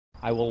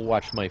I will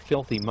watch my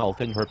filthy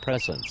mouth in her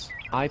presence,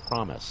 I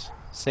promise.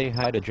 Say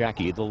hi to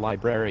Jackie the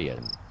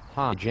Librarian.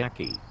 Hi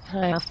Jackie.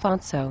 Hi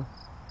Alfonso.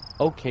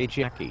 Okay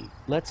Jackie,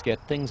 let's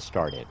get things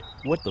started.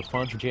 What the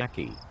fudge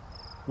Jackie?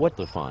 What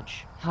the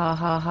fudge? Ha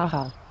ha ha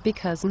ha.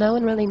 Because no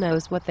one really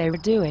knows what they were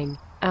doing,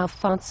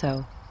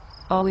 Alfonso.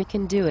 All we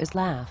can do is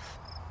laugh.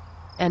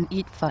 And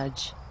eat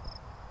fudge.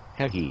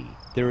 Hee,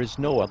 there is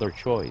no other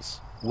choice.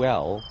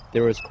 Well,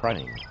 there is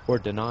crying, or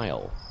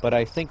denial, but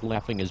I think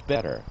laughing is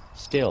better.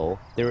 Still,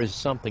 there is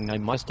something I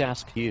must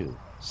ask you.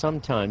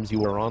 Sometimes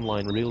you are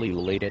online really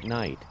late at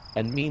night,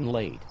 and mean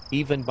late,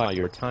 even by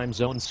your time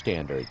zone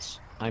standards.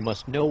 I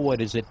must know what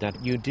is it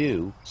that you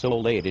do so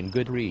late in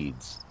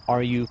Goodreads.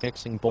 Are you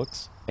fixing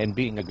books, and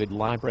being a good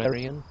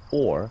librarian?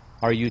 Or,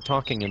 are you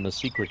talking in the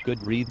secret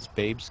Goodreads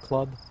Babes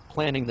Club,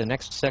 planning the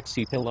next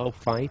sexy pillow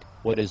fight?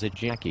 What is it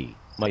Jackie?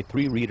 My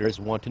 3 readers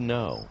want to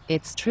know.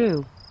 It's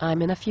true,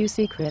 I'm in a few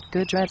secret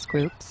Goodreads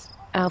groups,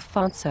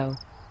 Alfonso.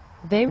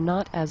 They're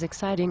not as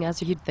exciting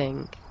as you'd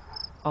think.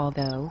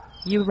 Although,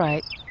 you're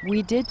right,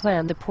 we did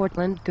plan the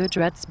Portland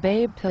Goodreads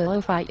Babe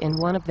pillow fight in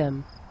one of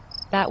them.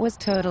 That was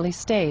totally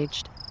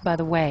staged, by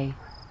the way.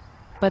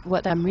 But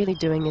what I'm really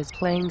doing is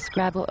playing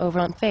Scrabble over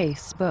on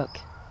Facebook.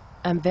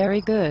 I'm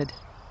very good.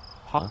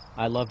 Huh,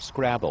 I love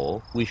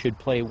Scrabble, we should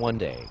play one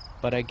day,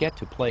 but I get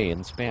to play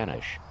in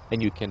Spanish.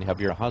 And you can have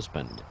your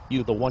husband,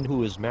 you the one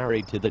who is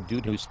married to the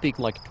dude who speak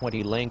like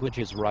 20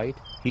 languages, right?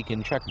 He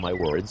can check my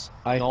words.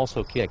 I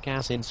also kick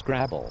ass in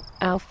Scrabble.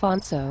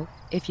 Alfonso,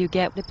 if you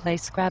get to play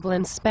Scrabble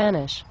in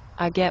Spanish,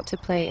 I get to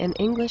play in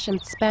English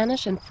and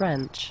Spanish and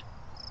French.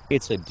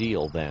 It's a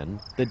deal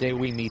then. The day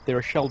we meet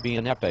there shall be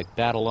an epic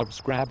battle of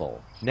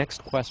Scrabble.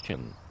 Next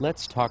question.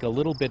 Let's talk a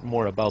little bit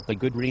more about the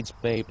Goodreads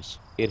Babes.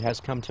 It has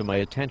come to my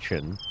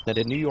attention that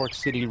a New York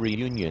City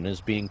reunion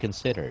is being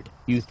considered.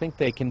 You think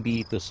they can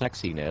beat the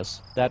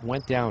sexiness that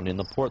went down in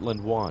the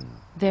Portland one?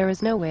 There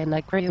is no way a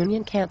Nike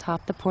reunion can't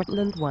top the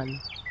Portland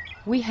one.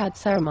 We had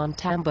Sarah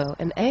Montambo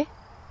and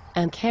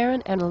and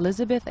Karen and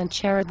Elizabeth and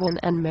Cheridwin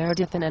and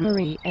Meredith and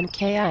Marie and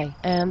K.I.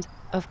 and,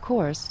 of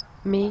course,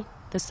 me,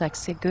 the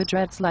sexy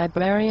Goodreads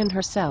librarian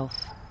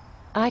herself.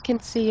 I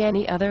can't see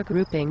any other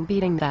grouping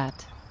beating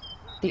that.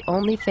 The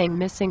only thing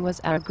missing was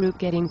our group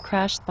getting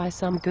crashed by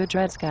some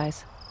Goodreads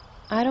guys.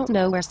 I don't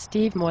know where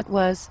Steve Mort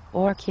was,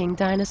 or King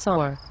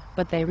Dinosaur,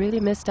 but they really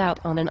missed out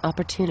on an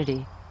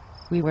opportunity.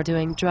 We were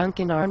doing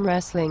drunken arm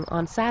wrestling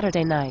on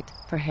Saturday night,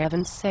 for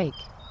heaven's sake.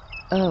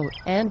 Oh,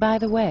 and by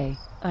the way,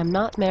 I'm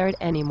not married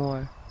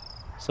anymore.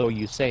 So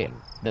you saying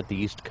that the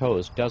East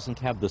Coast doesn't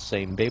have the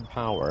same babe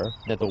power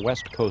that the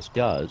West Coast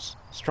does?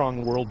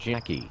 Strong world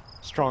Jackie,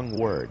 strong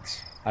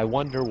words. I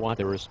wonder what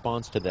the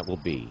response to that will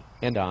be,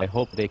 and I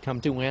hope they come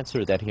to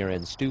answer that here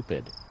in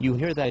stupid. You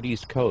hear that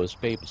East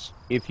Coast babes?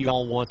 If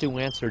y'all want to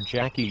answer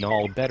Jackie,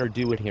 y'all better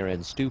do it here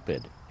in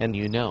stupid. And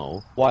you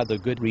know why the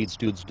Goodreads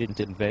dudes didn't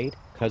invade?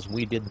 Cause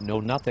we did know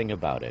nothing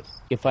about it.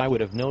 If I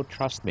would have known,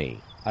 trust me,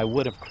 I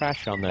would have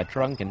crashed on that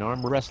drunken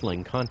arm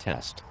wrestling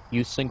contest.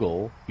 You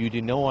single, you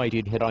do know I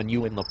did hit on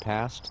you in the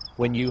past,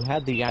 when you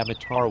had the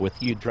avatar with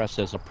you dress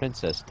as a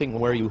princess thing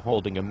where you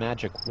holding a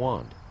magic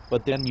wand.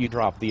 But then you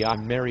dropped the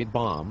I'm married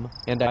bomb,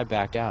 and I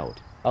backed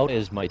out. Out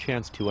is my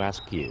chance to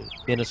ask you,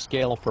 in a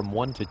scale from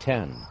 1 to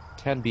 10,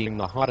 10 being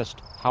the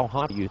hottest, how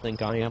hot you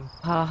think I am?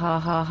 Ha ha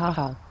ha ha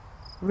ha.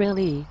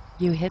 Really,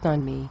 you hit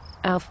on me,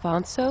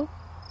 Alfonso?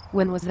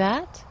 When was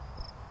that?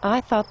 I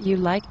thought you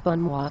liked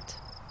Bunwat.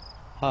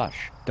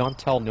 Hush, don't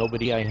tell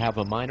nobody I have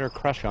a minor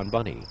crush on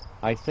Bunny.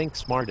 I think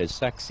smart is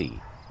sexy.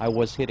 I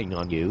was hitting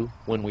on you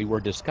when we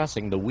were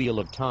discussing the Wheel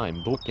of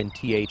Time book in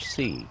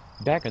THC,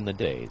 back in the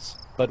days.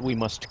 But we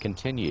must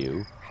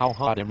continue. How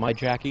hot am I,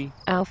 Jackie?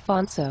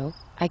 Alfonso,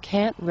 I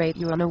can't rate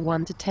you on a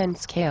 1 to 10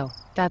 scale.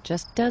 That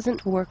just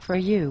doesn't work for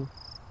you.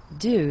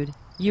 Dude,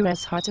 you're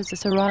as hot as a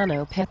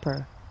serrano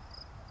pepper.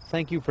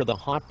 Thank you for the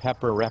hot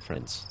pepper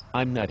reference.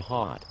 I'm not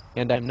hot,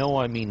 and I know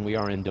I mean we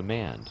are in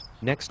demand.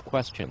 Next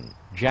question.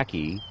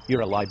 Jackie,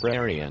 you're a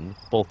librarian,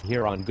 both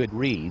here on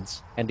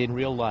Goodreads and in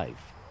real life.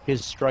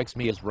 His strikes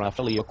me as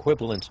roughly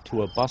equivalent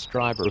to a bus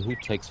driver who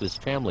takes his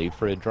family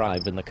for a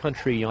drive in the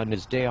country on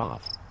his day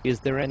off. Is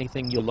there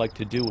anything you like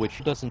to do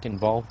which doesn't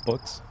involve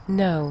books?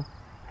 No.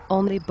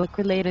 Only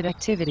book-related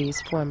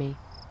activities for me.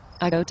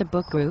 I go to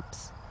book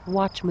groups,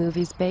 watch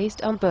movies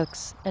based on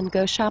books, and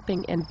go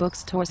shopping in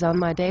bookstores on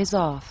my days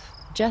off.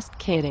 Just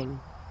kidding.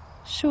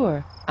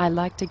 Sure, I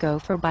like to go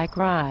for bike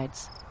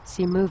rides,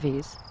 see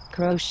movies,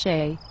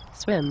 crochet,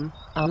 swim.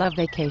 I love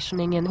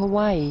vacationing in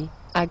Hawaii.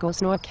 I go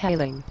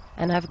snorkeling,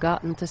 and I've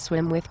gotten to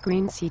swim with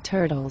green sea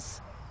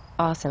turtles.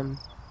 Awesome.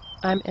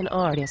 I'm an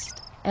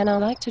artist, and I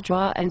like to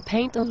draw and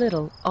paint a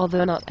little,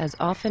 although not as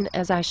often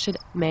as I should,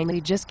 mainly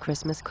just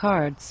Christmas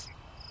cards.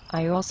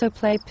 I also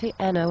play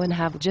piano and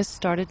have just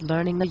started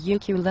learning the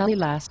ukulele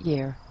last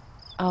year.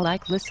 I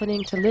like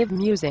listening to live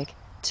music,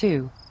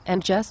 too,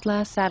 and just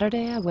last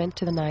Saturday I went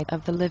to the Night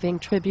of the Living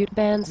Tribute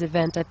Band's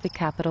event at the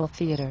Capitol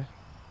Theater.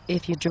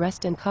 If you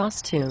dressed in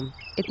costume,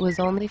 it was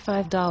only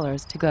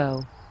 $5 to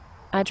go.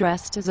 I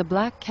dressed as a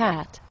black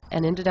cat,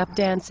 and ended up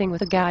dancing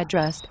with a guy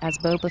dressed as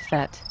Boba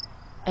Fett.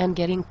 and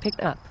getting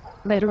picked up,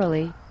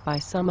 literally, by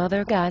some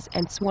other guys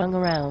and swung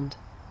around.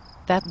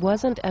 That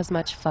wasn't as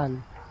much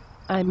fun.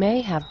 I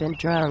may have been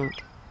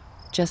drunk.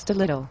 Just a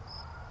little.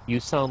 You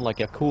sound like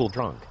a cool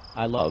drunk.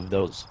 I love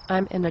those.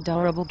 I'm an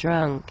adorable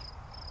drunk.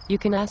 You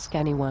can ask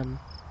anyone.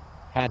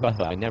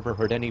 I never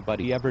heard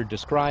anybody ever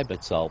describe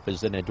itself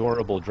as an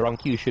adorable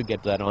drunk. You should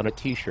get that on a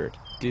t-shirt.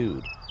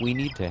 Dude, we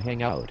need to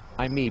hang out.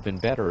 I'm even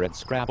better at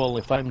Scrabble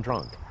if I'm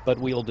drunk, but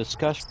we'll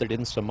discuss that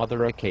in some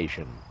other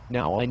occasion.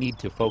 Now I need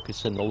to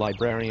focus on the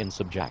librarian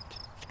subject.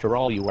 After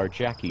all, you are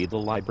Jackie the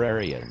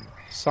Librarian.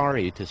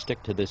 Sorry to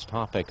stick to this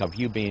topic of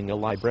you being a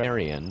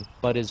librarian,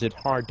 but is it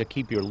hard to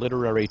keep your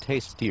literary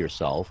taste to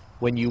yourself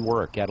when you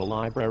work at a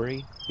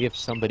library? If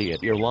somebody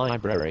at your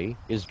library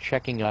is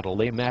checking out a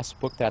lame-ass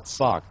book that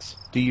sucks,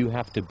 do you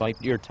have to bite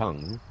your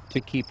tongue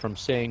to keep from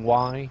saying,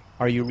 "Why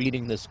are you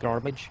reading this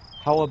garbage?"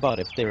 How about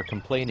if they're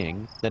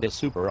complaining that a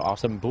super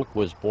awesome book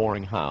was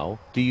boring? How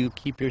do you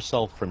keep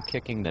yourself from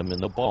kicking them in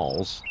the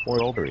balls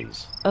or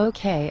ovaries?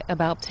 Okay,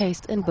 about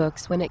taste in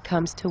books when it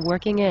comes to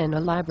working in a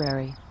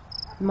library.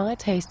 My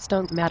tastes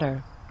don't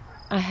matter.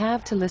 I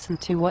have to listen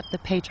to what the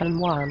patron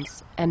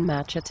wants and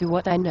match it to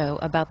what I know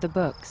about the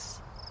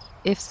books.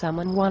 If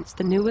someone wants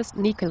the newest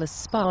Nicholas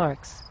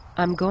Sparks,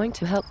 I'm going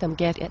to help them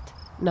get it,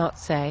 not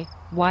say,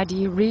 "Why do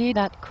you read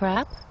that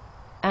crap?"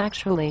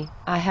 Actually,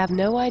 I have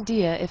no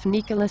idea if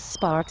Nicholas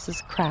Sparks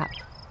is crap.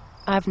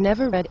 I've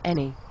never read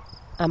any.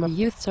 I'm a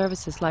youth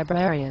services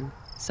librarian,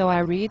 so I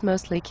read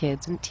mostly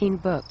kids and teen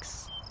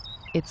books.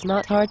 It's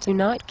not hard to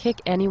not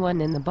kick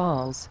anyone in the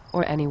balls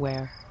or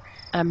anywhere.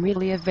 I'm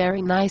really a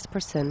very nice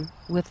person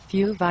with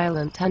few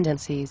violent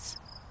tendencies.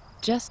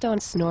 Just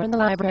don't snore in the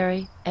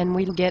library, and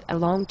we'll get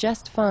along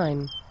just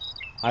fine.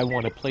 I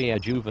want to play a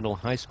juvenile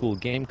high school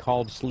game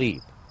called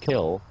Sleep,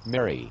 Kill,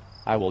 Marry.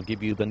 I will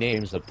give you the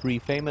names of 3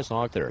 famous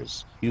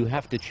authors. You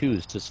have to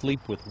choose to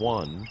sleep with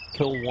one,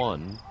 kill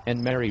one,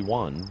 and marry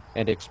one,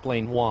 and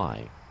explain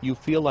why. You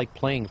feel like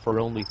playing for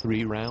only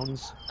 3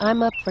 rounds?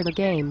 I'm up for the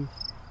game.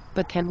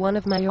 But can one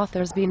of my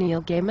authors be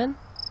Neil Gaiman?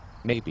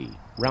 Maybe.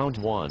 Round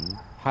 1,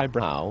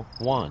 Highbrow.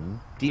 1,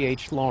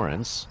 D.H.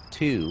 Lawrence.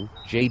 2,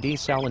 J.D.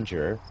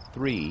 Salinger.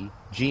 3,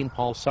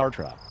 Jean-Paul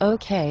Sartre.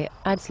 Okay,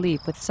 I'd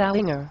sleep with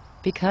Salinger,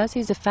 because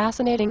he's a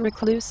fascinating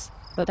recluse,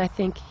 but I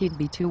think he'd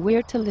be too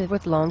weird to live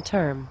with long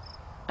term.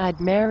 I'd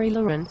marry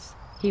Lawrence.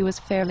 He was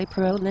fairly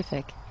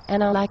prolific,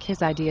 and I like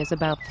his ideas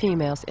about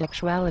female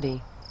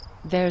sexuality.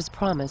 There's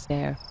promise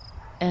there.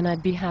 And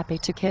I'd be happy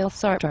to kill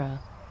Sartre.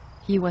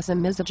 He was a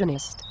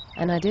misogynist,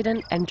 and I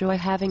didn't enjoy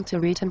having to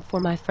read him for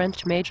my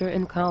French major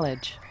in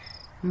college.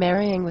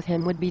 Marrying with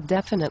him would be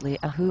definitely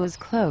a who is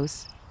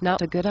close,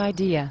 not a good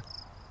idea.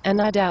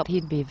 And I doubt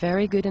he'd be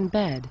very good in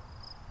bed.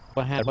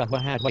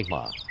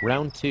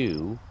 Round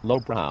 2,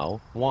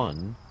 Lowbrow.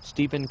 1,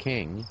 Stephen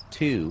King.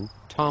 2,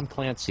 Tom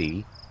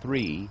Clancy.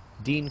 3,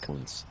 Dean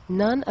Koontz.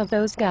 None of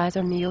those guys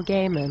are Neil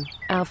Gaiman,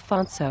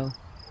 Alfonso.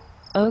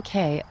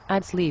 Okay,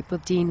 I'd sleep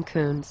with Dean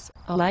Koontz.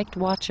 I liked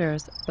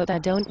Watchers, but I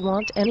don't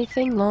want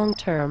anything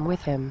long-term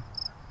with him.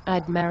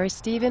 I'd marry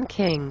Stephen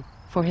King,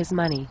 for his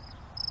money.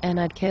 And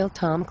I'd kill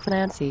Tom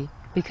Clancy,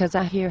 because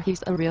I hear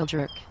he's a real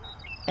jerk.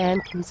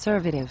 And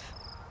conservative.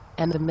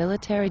 And the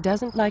military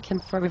doesn't like him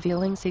for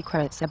revealing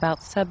secrets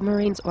about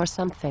submarines or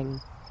something.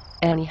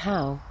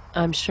 Anyhow,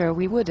 I'm sure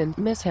we wouldn't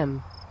miss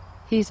him.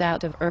 He's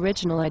out of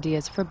original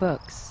ideas for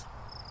books.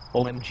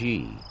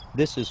 OMG,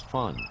 this is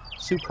fun.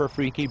 Super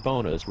freaky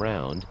bonus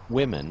round.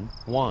 Women.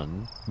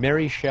 1,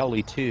 Mary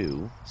Shelley.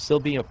 2,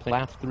 Sylvia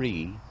Plath.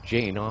 3,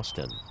 Jane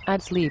Austen.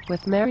 I'd sleep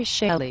with Mary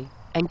Shelley,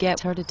 and get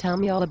her to tell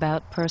me all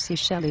about Percy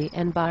Shelley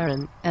and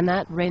Byron, and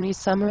that rainy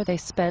summer they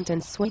spent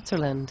in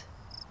Switzerland.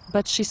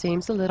 But she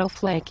seems a little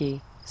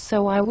flaky,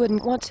 so I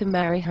wouldn't want to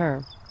marry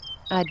her.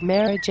 I'd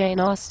marry Jane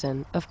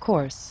Austen, of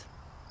course.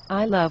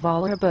 I love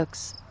all her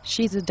books,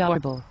 she's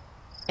adorable.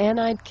 And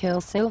I'd kill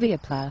Sylvia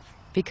Plath,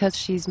 because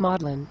she's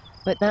maudlin,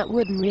 but that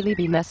wouldn't really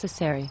be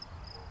necessary.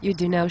 You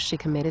do know she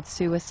committed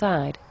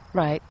suicide,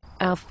 right,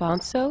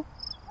 Alfonso?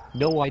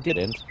 No, I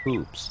didn't.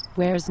 Oops.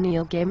 Where's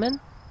Neil Gaiman?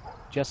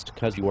 Just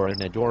 'cause you are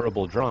an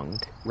adorable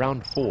drunk.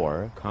 Round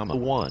 4,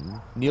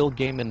 1, Neil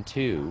Gaiman.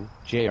 2,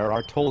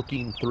 J.R.R.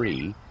 Tolkien.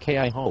 3,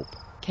 K.I. Hope.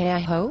 K.I.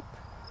 Hope?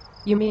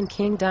 You mean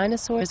King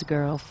Dinosaur's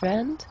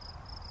girlfriend?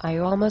 I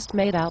almost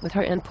made out with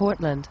her in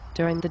Portland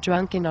during the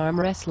drunken arm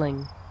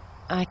wrestling.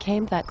 I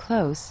came that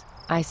close,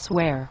 I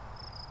swear.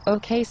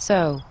 Okay,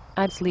 so,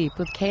 I'd sleep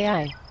with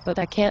K.I., but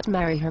I can't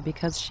marry her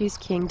because she's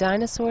King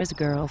Dinosaur's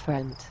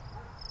girlfriend.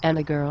 And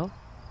a girl?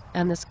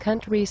 And this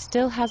country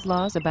still has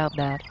laws about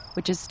that,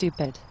 which is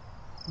stupid.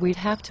 We'd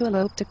have to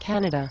elope to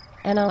Canada,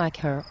 and I like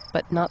her,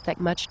 but not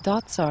that much.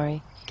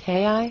 Sorry,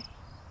 K.I.?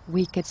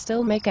 We could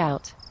still make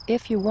out,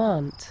 if you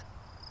want.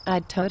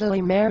 I'd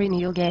totally marry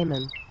Neil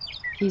Gaiman.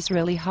 He's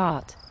really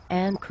hot,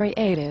 and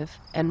creative,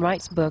 and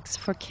writes books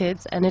for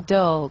kids and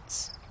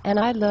adults. And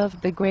I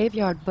love The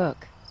Graveyard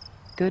Book.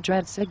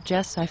 Goodreads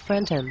suggests I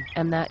friend him,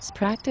 and that's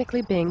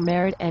practically being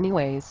married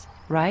anyways,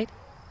 right?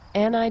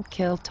 And I'd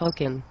kill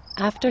Tolkien,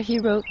 after he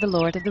wrote The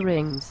Lord of the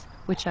Rings,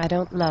 which I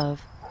don't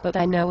love, But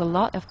I know a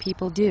lot of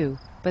people do.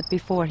 But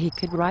before he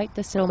could write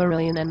the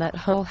Silmarillion and that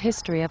whole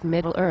history of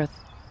Middle-earth,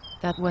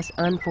 that was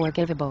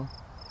unforgivable.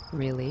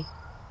 Really?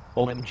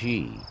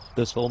 OMG,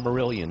 the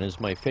Silmarillion is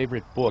my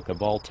favorite book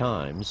of all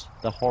times,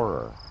 the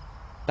horror.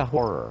 The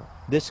horror.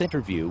 This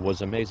interview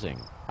was amazing.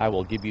 I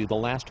will give you the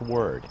last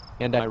word,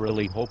 and I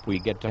really hope we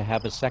get to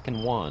have a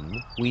second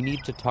one. We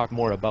need to talk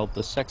more about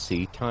the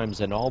sexy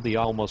times and all the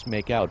almost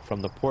make out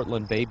from the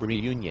Portland Babe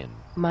reunion.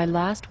 My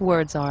last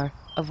words are,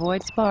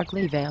 avoid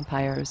sparkly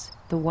vampires.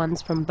 The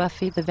ones from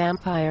Buffy the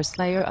Vampire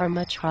Slayer are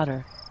much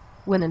hotter.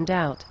 When in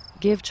doubt,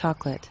 give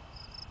chocolate.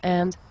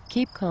 And,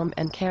 keep calm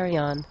and carry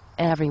on,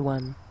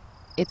 everyone.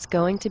 It's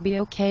going to be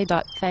okay.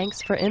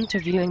 Thanks for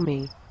interviewing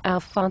me,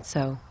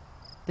 Alfonso.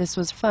 This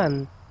was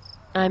fun.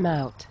 I'm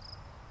out.